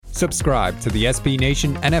Subscribe to the SB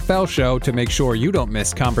Nation NFL show to make sure you don't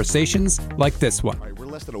miss conversations like this one. All right, we're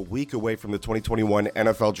less than a week away from the 2021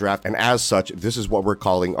 NFL Draft, and as such, this is what we're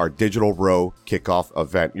calling our Digital Row kickoff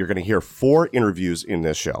event. You're going to hear 4 interviews in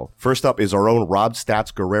this show. First up is our own Rob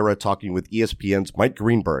Stats Guerrera talking with ESPN's Mike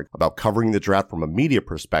Greenberg about covering the draft from a media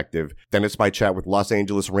perspective. Then it's my chat with Los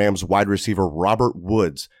Angeles Rams wide receiver Robert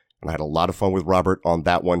Woods. And I had a lot of fun with Robert on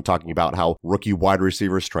that one, talking about how rookie wide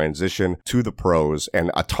receivers transition to the pros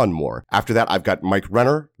and a ton more. After that, I've got Mike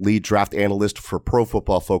Renner, lead draft analyst for Pro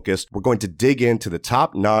Football Focus. We're going to dig into the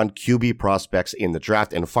top non-QB prospects in the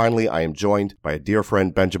draft. And finally, I am joined by a dear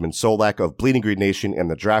friend, Benjamin Solak of Bleeding Green Nation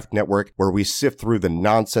and the Draft Network, where we sift through the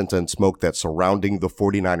nonsense and smoke that's surrounding the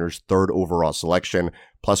 49ers' 3rd overall selection.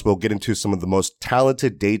 Plus, we'll get into some of the most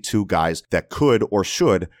talented day 2 guys that could or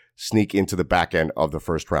should sneak into the back end of the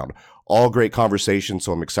first round. All great conversations,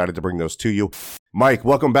 so I'm excited to bring those to you. Mike,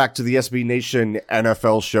 welcome back to the SB Nation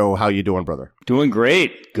NFL show. How you doing, brother? Doing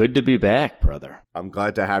great. Good to be back, brother. I'm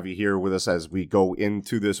glad to have you here with us as we go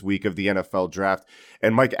into this week of the NFL Draft.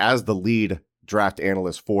 And Mike, as the lead draft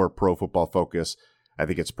analyst for Pro Football Focus, I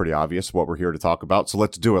think it's pretty obvious what we're here to talk about. So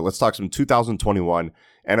let's do it. Let's talk some 2021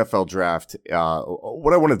 NFL Draft.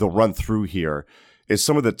 What I wanted to run through here is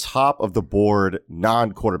some of the top of the board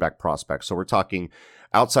non-quarterback prospects. So we're talking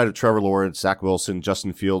outside of Trevor Lawrence, Zach Wilson,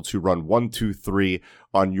 Justin Fields, who run 1, 2, 3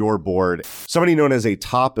 on your board. Somebody known as a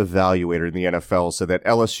top evaluator in the NFL said that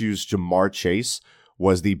LSU's Jamar Chase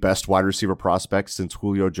was the best wide receiver prospect since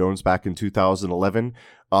Julio Jones back in 2011.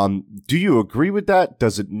 Do you agree with that?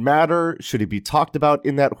 Does it matter? Should he be talked about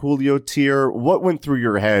in that Julio tier? What went through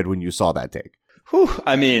your head when you saw that take?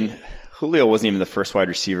 I mean, Julio wasn't even the first wide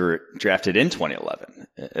receiver drafted in 2011.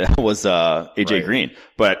 It was AJ Green.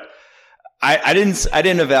 But I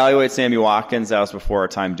didn't evaluate Sammy Watkins. That was before our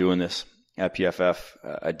time doing this at PFF.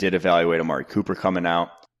 I did evaluate Amari Cooper coming out.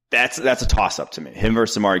 That's a toss-up to me. Him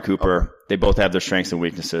versus Amari Cooper. Okay. They both have their strengths and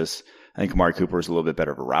weaknesses. I think Amari Cooper is a little bit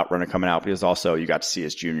better of a route runner coming out, because also you got to see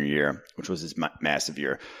his junior year, which was his massive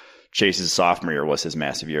year. Chase's sophomore year was his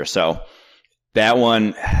massive year. So that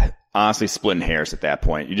one, honestly, splitting hairs at that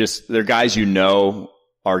point. They're guys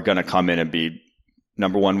are going to come in and be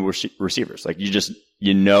number 1 receivers. Like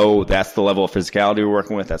that's the level of physicality we're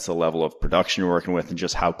working with. That's the level of production we're working with, and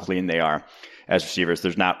just how clean they are as receivers.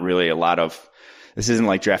 There's not really a lot of, this isn't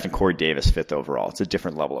like drafting Corey Davis 5th overall. It's a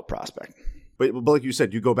different level of prospect. But like you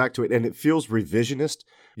said, you go back to it and it feels revisionist.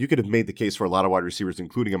 You could have made the case for a lot of wide receivers,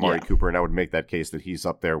 including Amari Cooper, and I would make that case that he's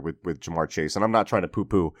up there with Jamar Chase. And I'm not trying to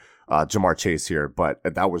poo-poo Jamar Chase here, but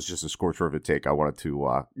that was just a scorcher of a take I wanted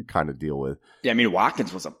to kind of deal with. Yeah, I mean,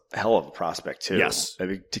 Watkins was a hell of a prospect too. Yes. I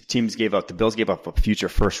mean, the Bills gave up a future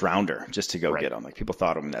first rounder just to go get him. Like, people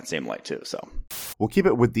thought of him in that same light too. So we'll keep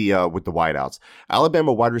it with the wideouts.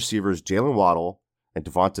 Alabama wide receivers Jalen Waddle and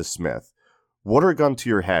Devonta Smith. What are gun to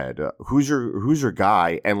your head? Who's your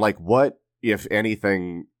guy? And like, what, if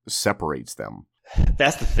anything, separates them?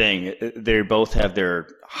 That's the thing. They both have their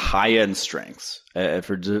high-end strengths.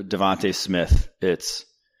 For Devonta Smith, it's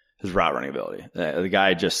his route running ability. The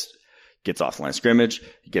guy just gets off the line of scrimmage.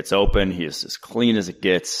 He gets open. He is as clean as it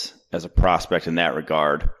gets as a prospect in that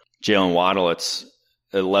regard. Jalen Waddle, it's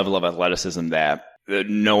a level of athleticism that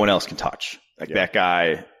no one else can touch. That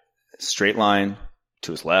guy, straight line,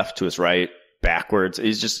 to his left, to his right, backwards.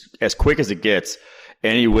 He's just as quick as it gets,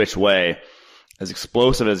 any which way, as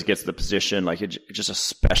explosive as it gets to the position. Like, it's just a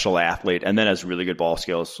special athlete, and then has really good ball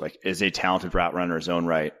skills. Like, is a talented route runner in his own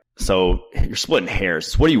right. So you're splitting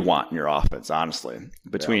hairs. What do you want in your offense, honestly?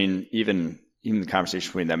 Between even the conversation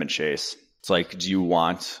between them and Chase, it's like, do you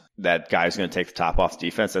want that guy who's going to take the top off the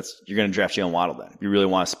defense? You're going to draft Jalen Waddle then. If you really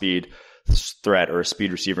want a speed threat or a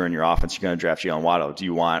speed receiver in your offense, you're going to draft Jalen Waddle. Do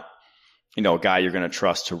you want, a guy you're going to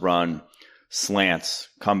trust to run slants,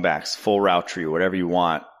 comebacks, full route tree, whatever you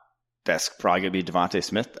want? That's probably going to be Devonta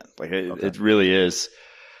Smith then. It really is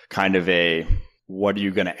kind of what are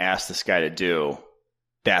you going to ask this guy to do?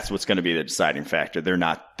 That's what's going to be the deciding factor. They're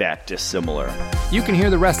not that dissimilar. You can hear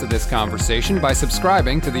the rest of this conversation by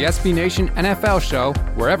subscribing to the SB Nation NFL show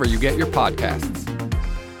wherever you get your podcasts.